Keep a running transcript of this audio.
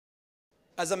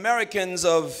As Americans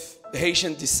of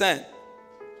Haitian descent,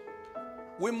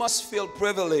 we must feel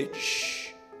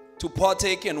privileged to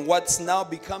partake in what's now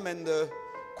becoming the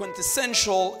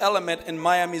quintessential element in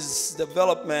Miami's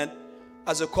development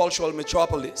as a cultural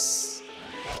metropolis,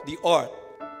 the art.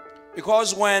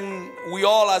 Because when we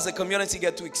all as a community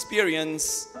get to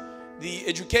experience the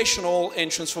educational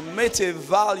and transformative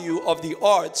value of the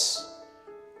arts,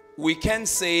 we can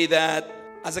say that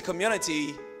as a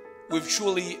community, we've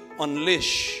truly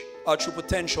unleashed our true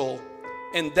potential,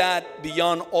 and that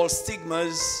beyond all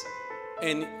stigmas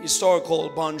and historical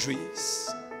boundaries.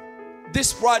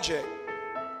 This project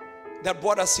that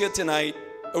brought us here tonight,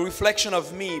 a reflection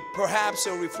of me, perhaps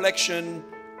a reflection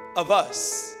of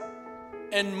us,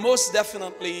 and most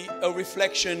definitely a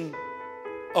reflection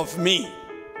of me.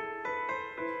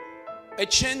 A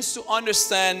chance to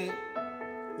understand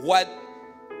what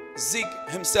Zig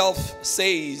himself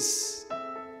says.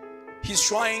 He's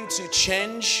trying to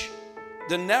change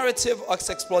the narrative of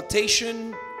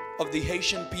exploitation of the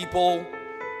Haitian people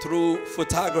through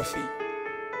photography.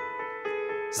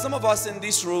 Some of us in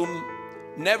this room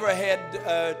never had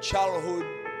a childhood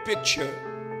picture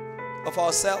of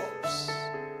ourselves.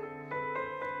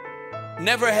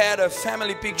 Never had a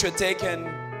family picture taken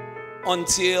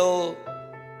until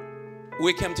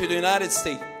we came to the United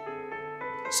States.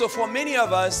 So for many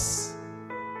of us,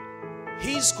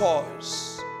 his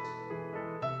cause,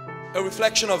 a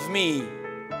reflection of me,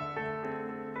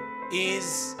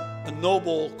 is a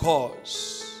noble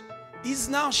cause. He's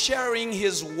now sharing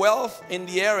his wealth in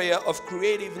the area of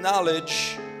creative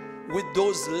knowledge with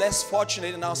those less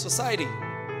fortunate in our society.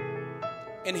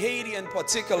 In Haiti in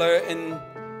particular, in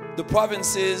the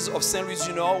provinces of Saint Louis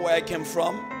du Nord, where I came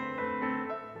from,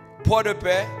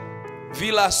 Port-de-Paix,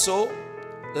 Villasseau,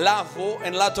 Lavaux,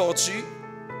 and La Tortue,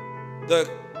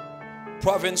 the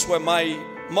province where my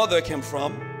mother came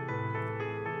from.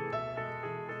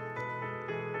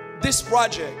 This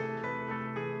project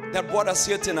that brought us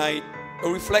here tonight, a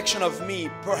reflection of me,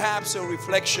 perhaps a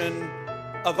reflection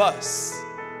of us.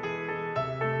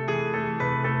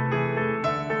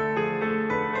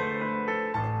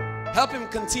 Help him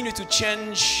continue to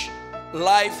change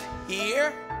life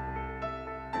here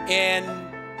and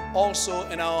also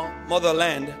in our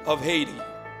motherland of Haiti.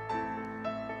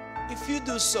 If you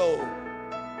do so,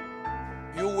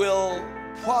 you will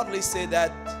proudly say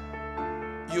that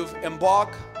you've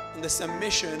embarked on the same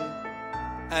mission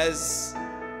as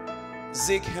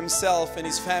Zig himself and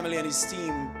his family and his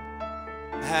team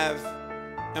have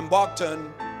embarked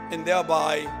on, and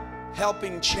thereby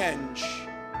helping change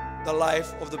the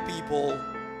life of the people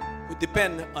who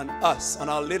depend on us, on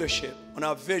our leadership, on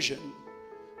our vision,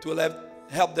 to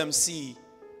help them see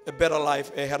a better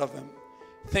life ahead of them.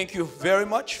 Thank you very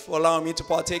much for allowing me to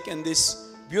partake in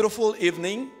this beautiful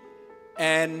evening,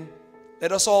 and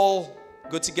let us all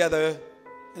go together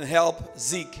and help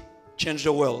Zeke change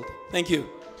the world. Thank you.